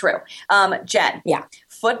since. It's true. Jen. Yeah.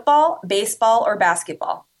 Football, baseball, or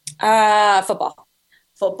basketball? Football.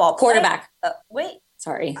 Football. Quarterback. Wait.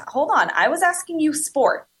 Sorry. Hold on. I was asking you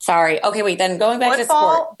sport. Sorry. Okay, wait. Then going back to sport.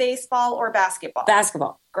 Football, baseball, or basketball?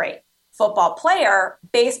 Basketball. Great. Football player,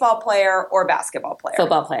 baseball player, or basketball player?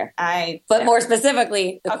 Football player. But more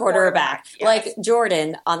specifically, the quarterback. Yes. Like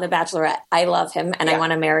Jordan on The Bachelorette. I love him and I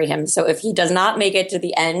want to marry him. So if he does not make it to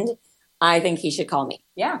the end, I think he should call me.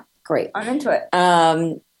 Yeah. Great. I'm into it.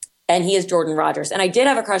 And he is Jordan Rodgers. And I did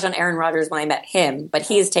have a crush on Aaron Rodgers when I met him, but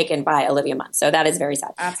he is taken by Olivia Munn. So that is very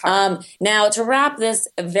sad. That's hard. Now, to wrap this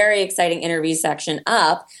very exciting interview section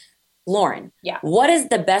up, Lauren, what is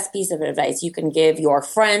the best piece of advice you can give your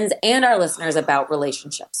friends and our listeners about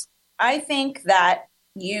relationships? I think that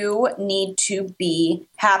you need to be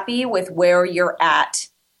happy with where you're at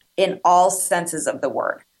in all senses of the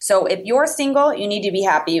word. So if you're single, you need to be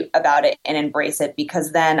happy about it and embrace it,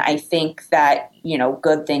 because then I think that,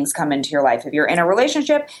 good things come into your life. If you're in a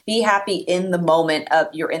relationship, be happy in the moment of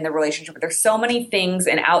you're in the relationship. But there's so many things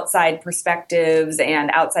and outside perspectives and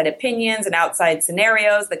outside opinions and outside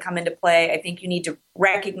scenarios that come into play. I think you need to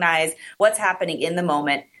recognize what's happening in the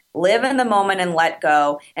moment. Live in the moment and let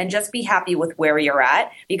go and just be happy with where you're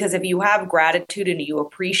at. Because if you have gratitude and you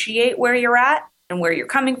appreciate where you're at, and where you're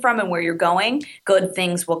coming from and where you're going, good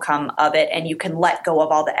things will come of it, and you can let go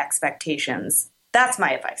of all the expectations. That's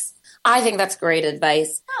my advice. I think that's great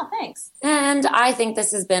advice. Oh, thanks. And I think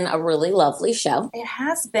this has been a really lovely show. It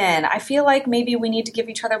has been. I feel like maybe we need to give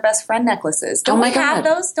each other best friend necklaces. Don't we have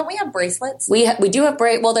those? Don't we have bracelets? We do have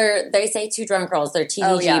well, they say Two Drunk Girls. They're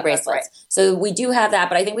TDG bracelets. Right. So we do have that,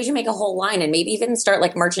 but I think we should make a whole line and maybe even start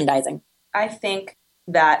like merchandising. I think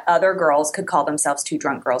that other girls could call themselves Two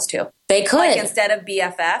Drunk Girls too. They could. Like instead of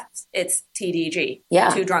BFFs, it's TDG. Yeah.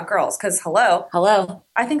 Two Drunk Girls. Because hello.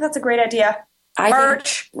 I think that's a great idea.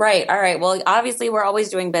 Merch. Right. All right. Well, obviously we're always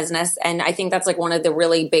doing business. And I think that's like one of the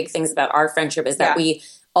really big things about our friendship is that we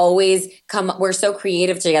always we're so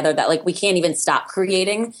creative together that like we can't even stop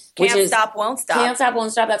creating. Can't stop, won't stop. Can't stop,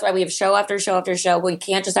 won't stop. That's why we have show after show after show. We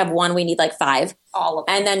can't just have one. We need like 5. All of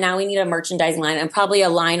them. And then now we need a merchandising line and probably a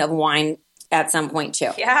line of wine at some point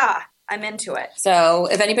too. Yeah, I'm into it. So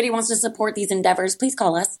if anybody wants to support these endeavors, please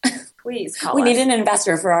call us. Please call us. We need an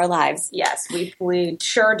investor for our lives. Yes, we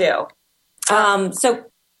sure do. So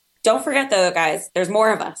don't forget though, guys, there's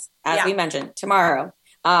more of us, as we mentioned, tomorrow.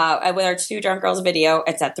 With our 2 Drunk Girls video.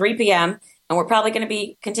 It's at 3 p.m. And we're probably going to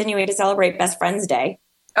be continuing to celebrate Best Friends Day.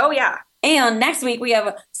 Oh, yeah. And next week, we have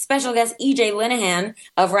a special guest, EJ Linehan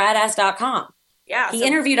of radass.com. Yeah. He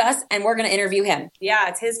interviewed us, and we're going to interview him. Yeah,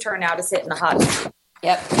 it's his turn now to sit in the hot seat.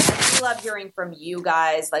 Yep. We love hearing from you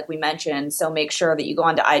guys, like we mentioned. So make sure that you go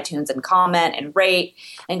onto iTunes and comment and rate,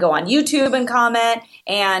 and go on YouTube and comment.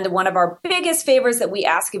 And one of our biggest favors that we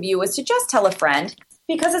ask of you is to just tell a friend,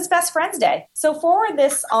 because it's Best Friends Day. So forward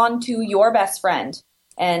this on to your best friend.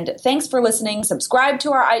 And thanks for listening. Subscribe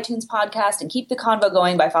to our iTunes podcast and keep the convo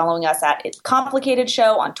going by following us at It's Complicated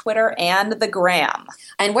Show on Twitter and the Gram.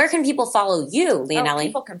 And where can people follow you, Leonelli?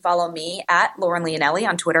 People can follow me at Lauren Leonelli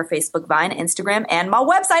on Twitter, Facebook, Vine, Instagram, and my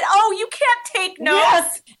website. Oh, you can't take notes.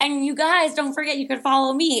 Yes. And you guys, don't forget, you can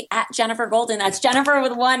follow me at Jennifer Golden. That's Jennifer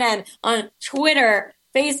with 1 N on Twitter,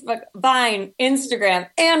 Facebook, Vine, Instagram,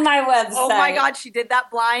 and my website. Oh my God, she did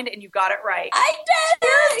that blind and you got it right. I did!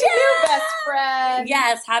 Cheers to you, best friend.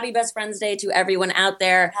 Yes, happy Best Friends Day to everyone out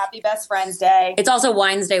there. Happy Best Friends Day. It's also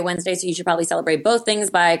Wines Day Wednesday, so you should probably celebrate both things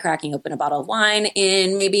by cracking open a bottle of wine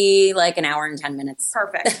in maybe like an hour and 10 minutes.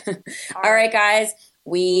 Perfect. All right, guys.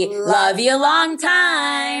 We love you a long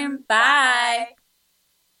time. Bye.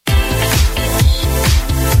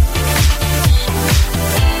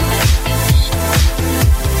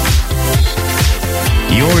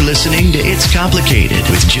 You're listening to It's Complicated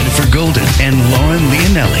with Jennifer Golden and Lauren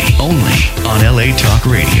Leonelli, only on LA Talk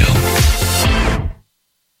Radio.